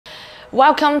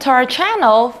Welcome to our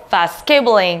channel,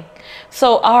 FASTCABLING.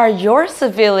 So are your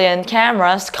civilian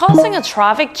cameras causing a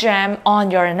traffic jam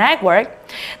on your network?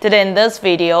 Today in this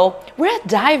video, we're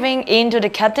diving into the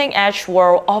cutting-edge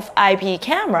world of IP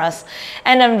cameras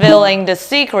and unveiling the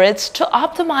secrets to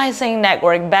optimizing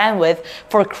network bandwidth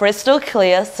for crystal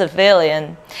clear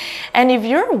civilian. And if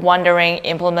you're wondering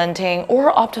implementing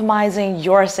or optimizing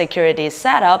your security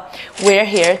setup, we're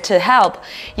here to help.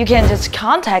 You can just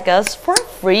contact us for a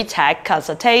free tech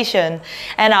consultation,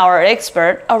 and our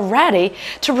experts are ready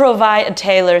to provide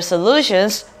tailored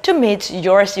solutions to meet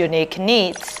your unique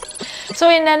needs. So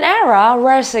in an era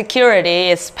where security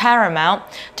is paramount,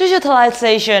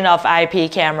 digitalization of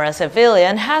IP camera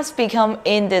civilian has become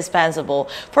indispensable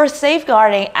for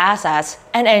safeguarding assets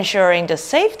and ensuring the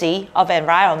safety of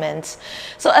environments.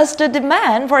 So as the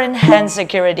demand for enhanced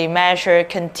security measures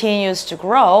continues to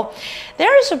grow,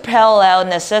 there is a parallel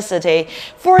necessity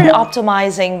for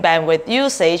optimizing bandwidth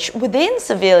usage within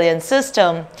civilian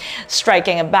systems.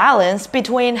 Striking a balance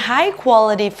between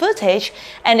high-quality footage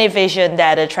and efficient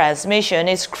data transmission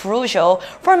is crucial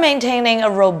for maintaining a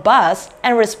robust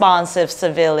and responsive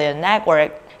civilian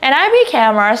network. And IP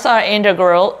cameras are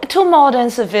integral to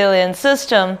modern civilian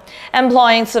systems,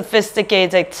 employing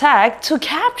sophisticated tech to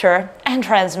capture and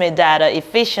transmit data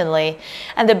efficiently.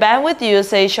 And the bandwidth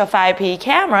usage of IP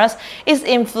cameras is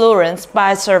influenced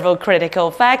by several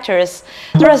critical factors.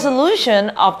 The resolution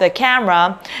of the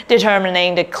camera,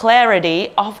 determining the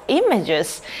clarity of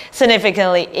images,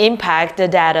 significantly impact the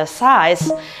data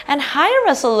size, and higher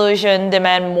resolution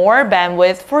demand more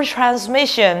bandwidth for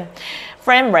transmission.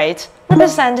 Frame rate,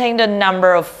 representing the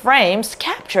number of frames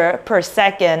captured per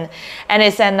second, and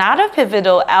is another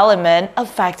pivotal element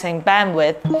affecting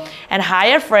bandwidth. And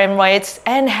higher frame rates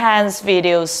enhance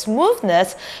video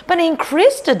smoothness but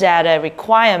increase the data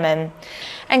requirement.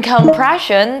 And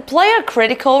compression play a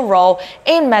critical role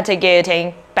in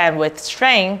mitigating bandwidth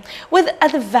strain, with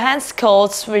advanced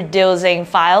codes reducing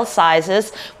file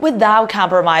sizes without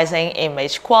compromising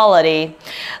image quality.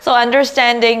 So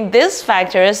understanding these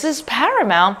factors is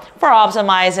paramount for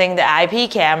optimizing the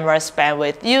IP camera's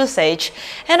bandwidth usage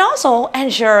and also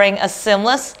ensuring a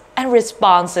seamless and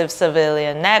responsive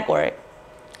civilian network.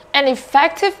 And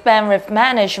effective bandwidth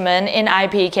management in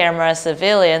IP camera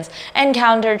civilians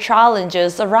encounter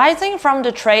challenges arising from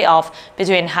the trade-off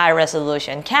between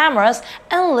high-resolution cameras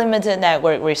and limited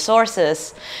network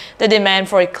resources. The demand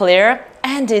for clear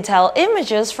and detailed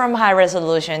images from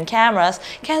high-resolution cameras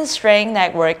can strain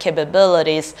network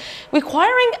capabilities,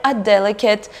 requiring a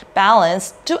delicate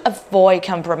balance to avoid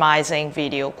compromising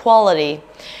video quality.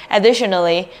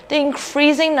 Additionally, the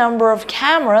increasing number of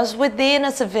cameras within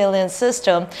a civilian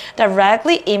system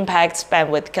directly impacts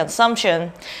bandwidth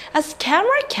consumption. As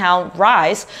camera count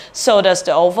rises, so does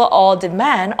the overall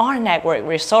demand on network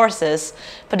resources,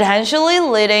 potentially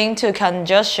leading to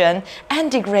congestion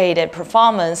and degraded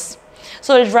performance.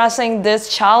 So addressing these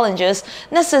challenges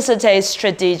necessitates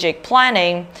strategic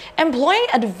planning, employing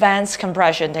advanced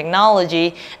compression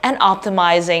technology, and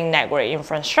optimizing network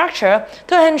infrastructure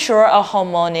to ensure a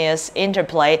harmonious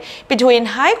interplay between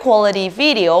high-quality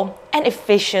video and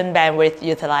efficient bandwidth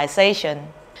utilization.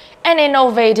 And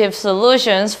innovative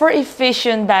solutions for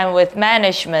efficient bandwidth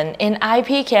management in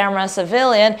IP camera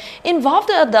civilian involve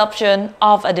the adoption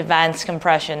of advanced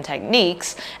compression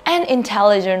techniques and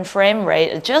intelligent frame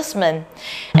rate adjustment,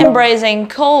 embracing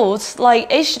codes like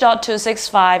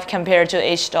H.265 compared to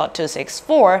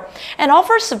H.264, and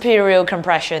offers superior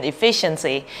compression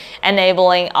efficiency,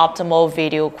 enabling optimal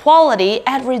video quality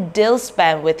at reduced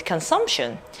bandwidth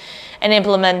consumption. And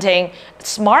implementing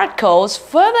smart codes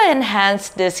further enhance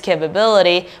this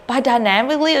capability by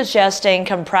dynamically adjusting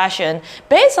compression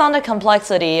based on the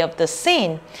complexity of the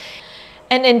scene.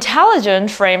 An intelligent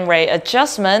frame rate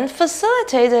adjustment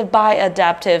facilitated by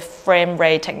adaptive frame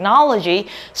rate technology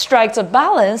strikes a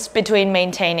balance between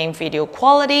maintaining video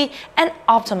quality and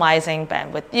optimizing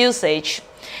bandwidth usage.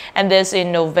 And these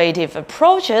innovative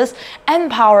approaches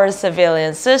empower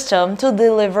civilian systems to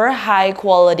deliver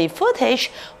high-quality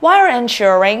footage while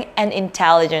ensuring an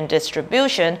intelligent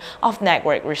distribution of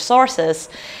network resources,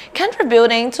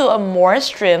 contributing to a more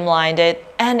streamlined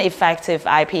and effective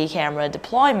IP camera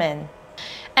deployment.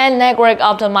 And network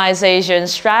optimization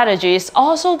strategies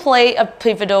also play a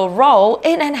pivotal role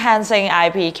in enhancing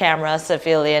IP camera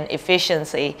civilian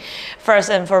efficiency.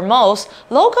 First and foremost,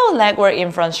 local network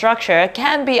infrastructure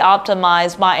can be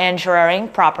optimized by ensuring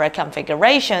proper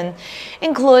configuration,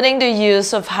 including the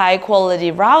use of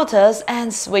high-quality routers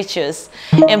and switches.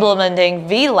 Implementing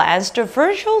VLANs to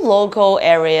virtual local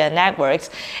area networks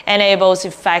enables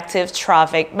effective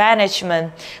traffic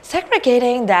management,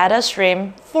 segregating data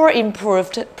stream for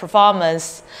improved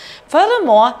performance.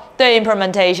 Furthermore, the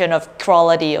implementation of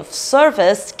quality of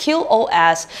service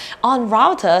 (QoS) on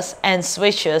routers and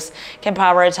switches can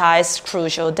prioritize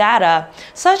crucial data,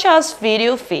 such as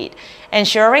video feed,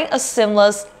 ensuring a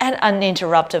seamless and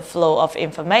uninterrupted flow of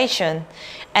information.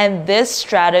 And these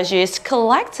strategies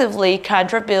collectively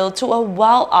contribute to a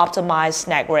well-optimized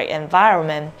network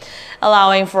environment,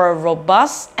 allowing for a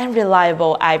robust and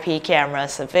reliable IP camera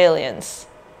surveillance.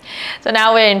 So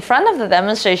now we're in front of the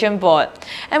demonstration board,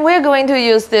 and we're going to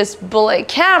use this bullet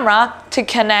camera to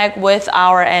connect with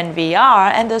our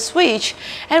NVR and the switch,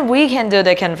 and we can do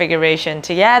the configuration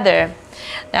together.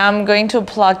 Now I'm going to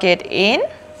plug it in.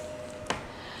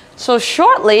 So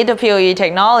shortly, the PoE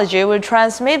technology will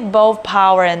transmit both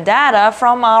power and data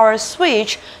from our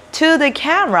switch to the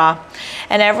camera,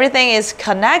 and everything is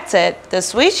connected. The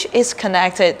switch is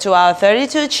connected to our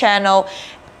 32-channel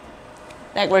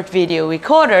network video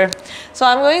recorder. So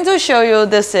I'm going to show you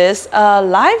this is a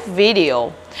live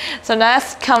video. So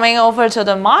let's coming over to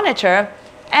the monitor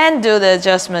and do the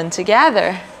adjustment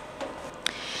together.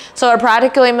 So a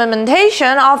practical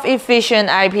implementation of efficient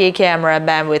IP camera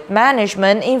bandwidth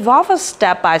management involves a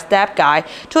step-by-step guide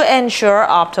to ensure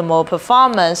optimal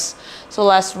performance. So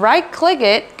let's right-click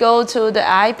it, go to the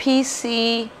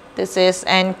IPC, this is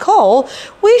encode.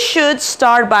 We should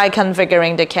start by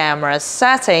configuring the camera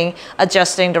setting,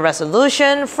 adjusting the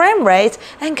resolution, frame rate,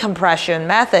 and compression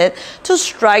method to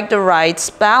strike the right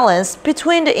balance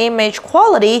between the image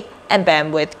quality and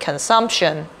bandwidth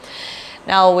consumption.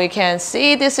 Now we can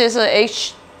see this is a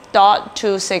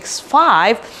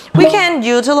H.265. We can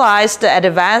utilize the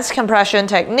advanced compression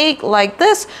technique like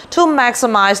this to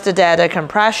maximize the data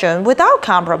compression without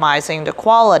compromising the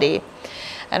quality.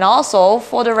 And also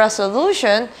for the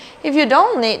resolution, if you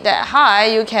don't need that high,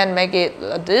 you can make it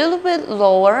a little bit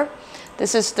lower.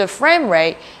 This is the frame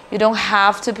rate. You don't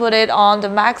have to put it on the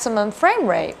maximum frame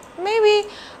rate. Maybe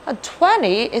a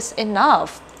 20 is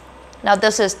enough. Now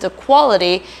this is the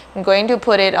quality. I'm going to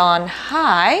put it on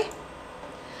high.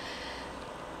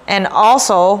 And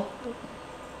also,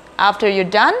 after you're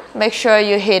done, make sure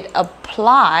you hit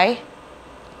apply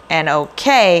and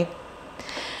OK.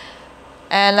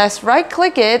 And let's right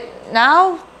click it.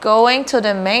 Now going to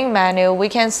the main menu, we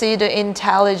can see the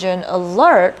intelligent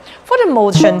alert. For the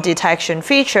motion detection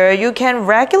feature, you can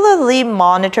regularly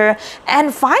monitor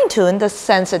and fine-tune the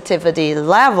sensitivity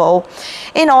level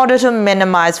in order to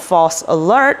minimize false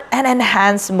alert and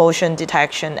enhance motion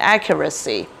detection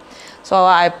accuracy. So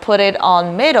I put it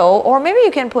on middle, or maybe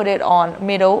you can put it on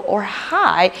middle or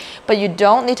high, but you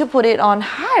don't need to put it on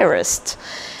highest.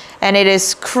 And it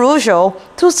is crucial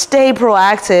to stay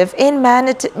proactive in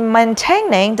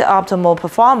maintaining the optimal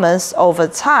performance over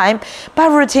time by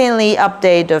routinely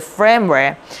updating the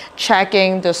firmware,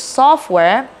 checking the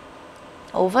software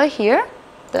over here,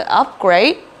 the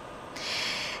upgrade.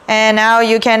 And now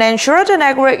you can ensure the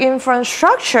network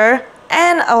infrastructure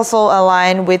and also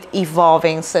align with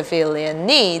evolving civilian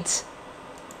needs.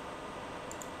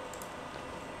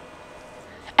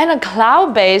 And a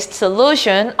cloud-based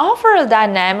solution offers a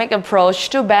dynamic approach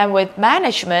to bandwidth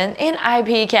management in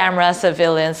IP camera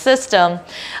surveillance system.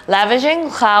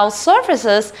 Leveraging cloud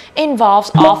services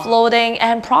involves offloading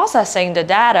and processing the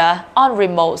data on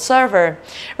remote server,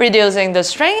 reducing the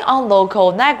strain on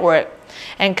local network.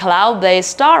 And cloud-based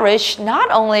storage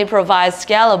not only provides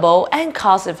scalable and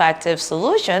cost-effective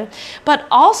solution, but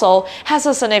also has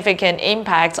a significant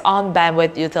impact on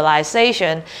bandwidth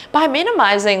utilization by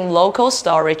minimizing local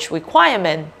storage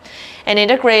requirement. And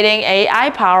integrating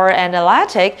AI-powered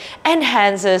analytics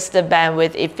enhances the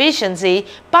bandwidth efficiency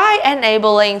by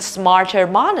enabling smarter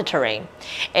monitoring.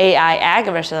 AI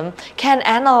algorithm can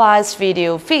analyze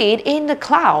video feed in the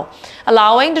cloud,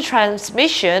 allowing the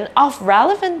transmission of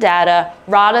relevant data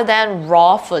rather than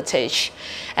raw footage,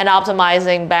 and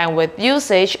optimizing bandwidth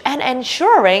usage and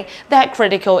ensuring that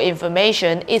critical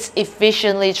information is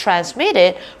efficiently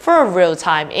transmitted for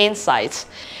real-time insights.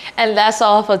 And that's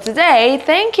all for today.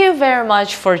 Thank you very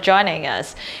much for joining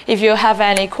us. If you have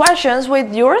any questions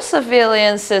with your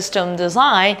surveillance system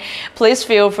design, please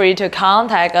feel free to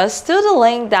contact us through the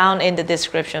link down in the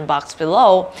description box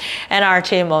below. And our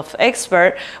team of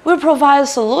experts will provide a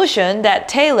solution that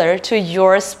tailor to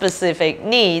your specific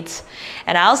needs.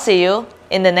 And I'll see you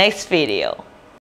in the next video.